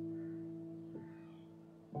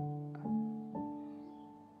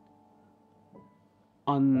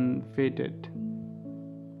unfaded.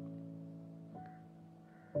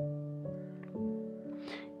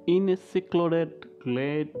 In a secluded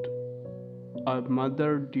glade, a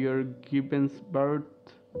mother deer gives birth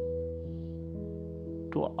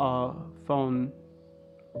to a fawn.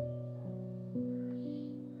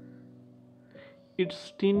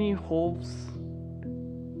 Its tiny hooves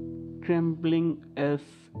trembling as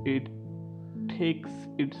it takes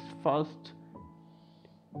its first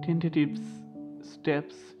tentative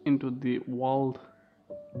steps into the world.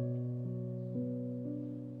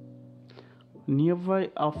 Nearby,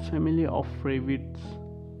 a family of rabbits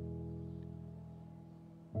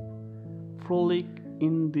frolic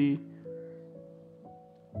in the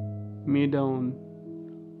meadow.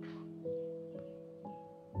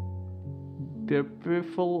 Their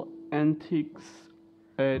playful antics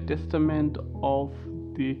a testament of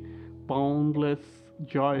the boundless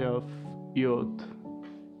joy of youth.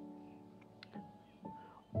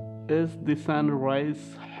 As the sun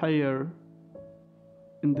rises higher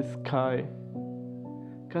in the sky,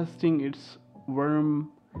 casting its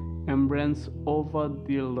warm embrace over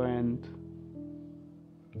the land,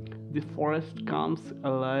 the forest comes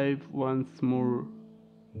alive once more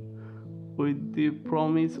with the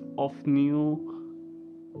promise of new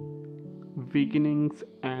beginnings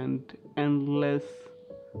and endless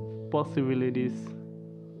possibilities.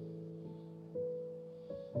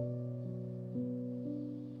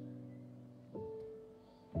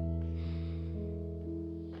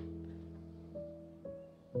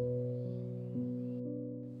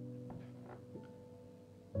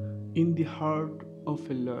 In the heart of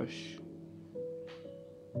a lush,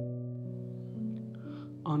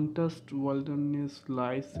 untouched wilderness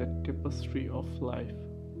lies a tapestry of life,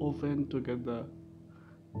 woven together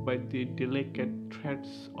by the delicate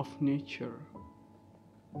threads of nature.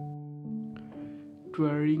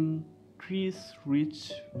 Towering trees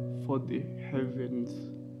reach for the heavens,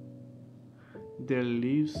 their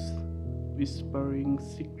leaves whispering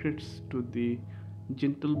secrets to the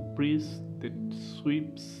gentle breeze that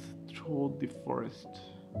sweeps through the forest.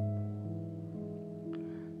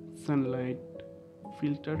 Sunlight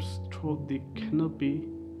filters through the canopy,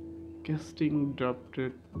 casting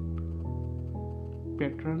drafted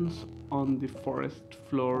patterns on the forest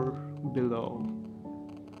floor below.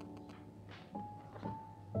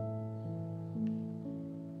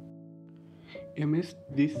 Amidst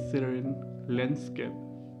this serene landscape,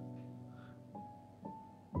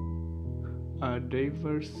 a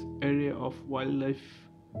diverse array of wildlife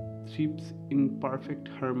thrives in perfect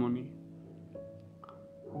harmony.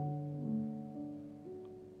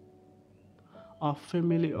 A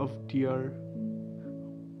family of deer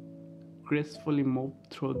gracefully move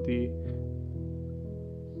through the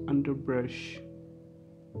underbrush,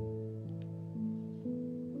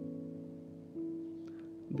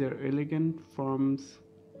 their elegant forms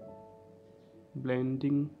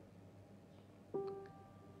blending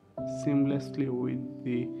seamlessly with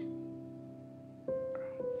the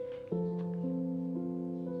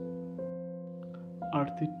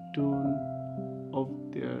earthy tone of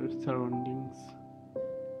their surroundings.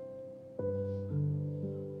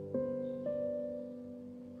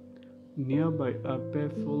 Nearby, a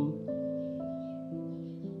playful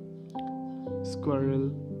squirrel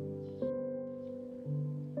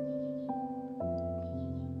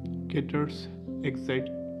gathers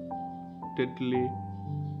excitedly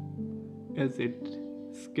as it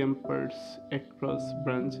scampers across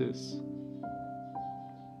branches,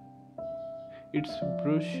 its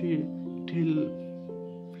brushy tail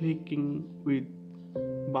flicking with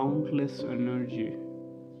boundless energy.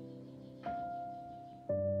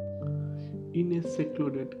 In a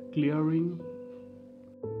secluded clearing,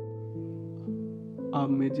 a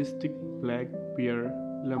majestic black bear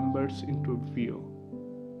lumbers into view,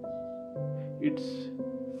 its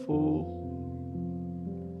fur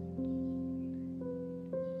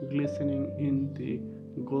glistening in the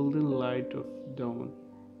golden light of dawn.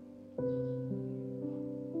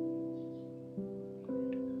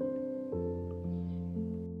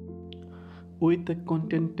 With a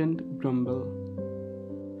contented grumble,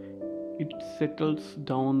 it settles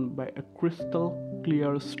down by a crystal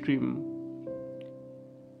clear stream,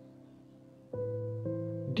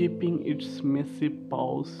 dipping its massive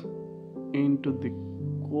paws into the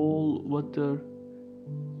cold water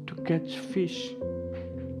to catch fish.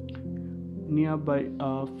 Nearby,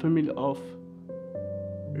 a family of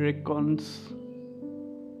raccoons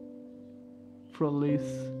frolics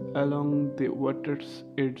along the water's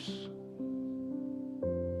edge.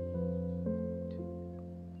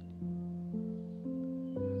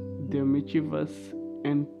 Their mischievous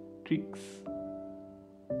antics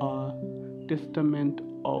are testament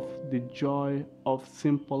of the joy of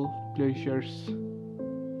simple pleasures.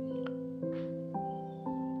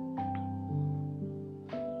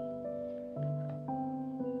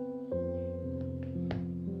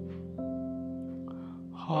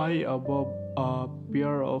 High above, a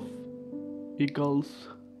pair of eagles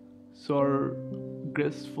soar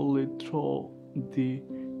gracefully through the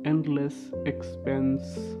endless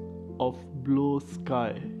expanse of blue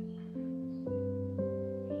sky.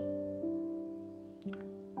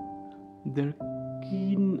 Their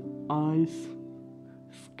keen eyes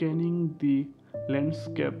scanning the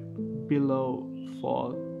landscape below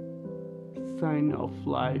for sign of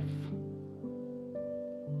life.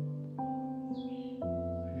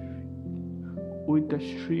 With a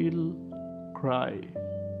shrill cry,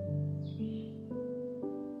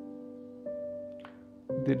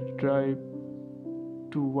 they drive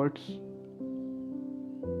towards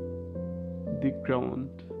the ground.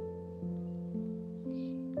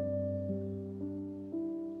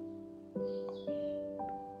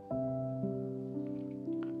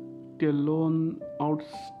 Talon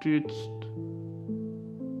outstretched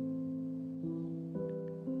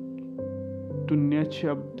to snatch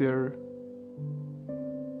up their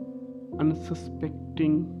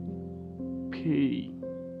unsuspecting prey.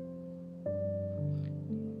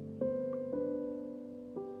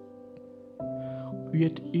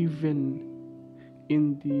 Yet even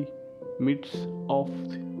in the midst of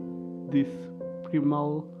this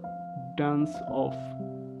primal dance of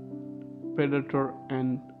predator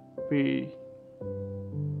and prey,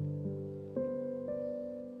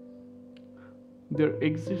 there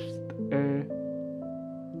exists a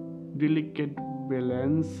delicate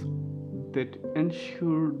balance that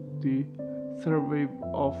ensures the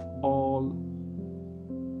survival of all.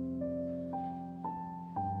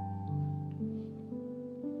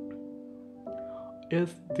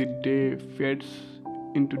 As the day fades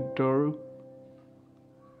into dark,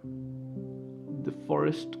 the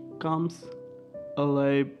forest comes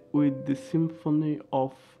alive with the symphony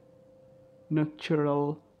of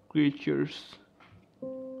natural creatures.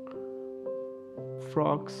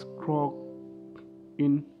 Frogs croak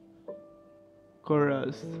in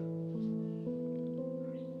chorus,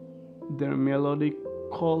 their melodic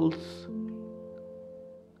calls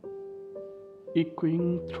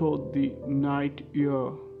echoing through the night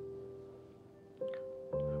air.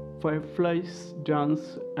 Fireflies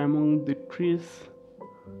dance among the trees,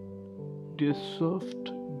 their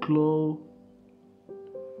soft glow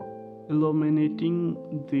illuminating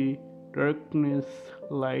the darkness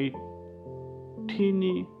like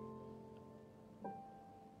tiny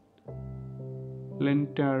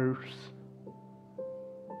lanterns.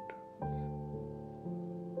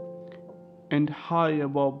 And high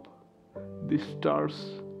above, the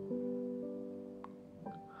stars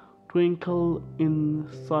twinkle in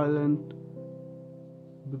silent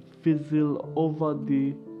vigil over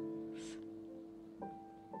the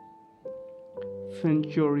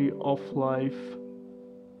century of life.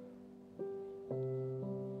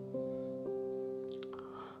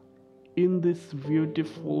 In this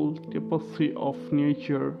beautiful tapestry of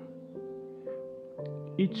nature,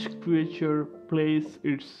 each creature plays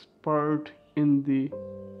its part in the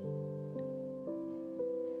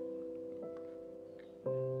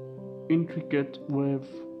intricate web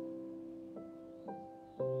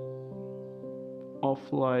of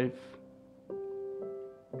life.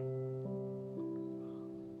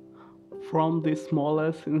 From the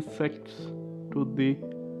smallest insects to the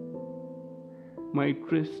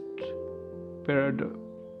mightiest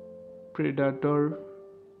predator,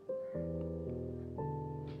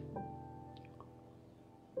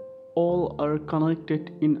 all are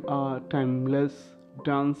connected in a timeless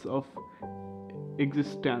dance of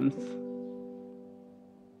existence.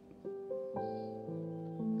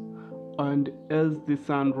 And as the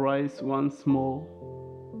sun rises once more,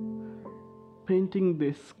 painting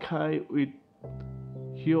the sky with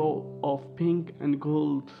hue of pink and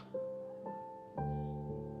gold,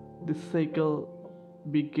 The cycle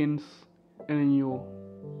begins anew,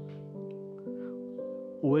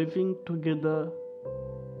 weaving together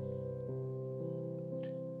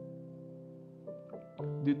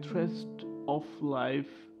the threads of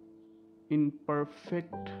life in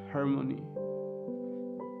perfect harmony.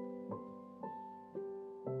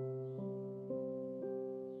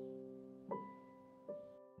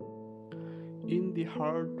 In the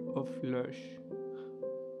heart of lush,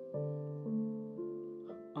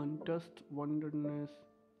 untouched wilderness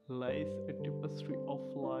lies a tapestry of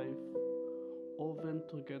life woven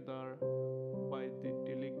together by the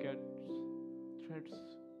delicate threads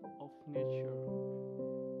of nature.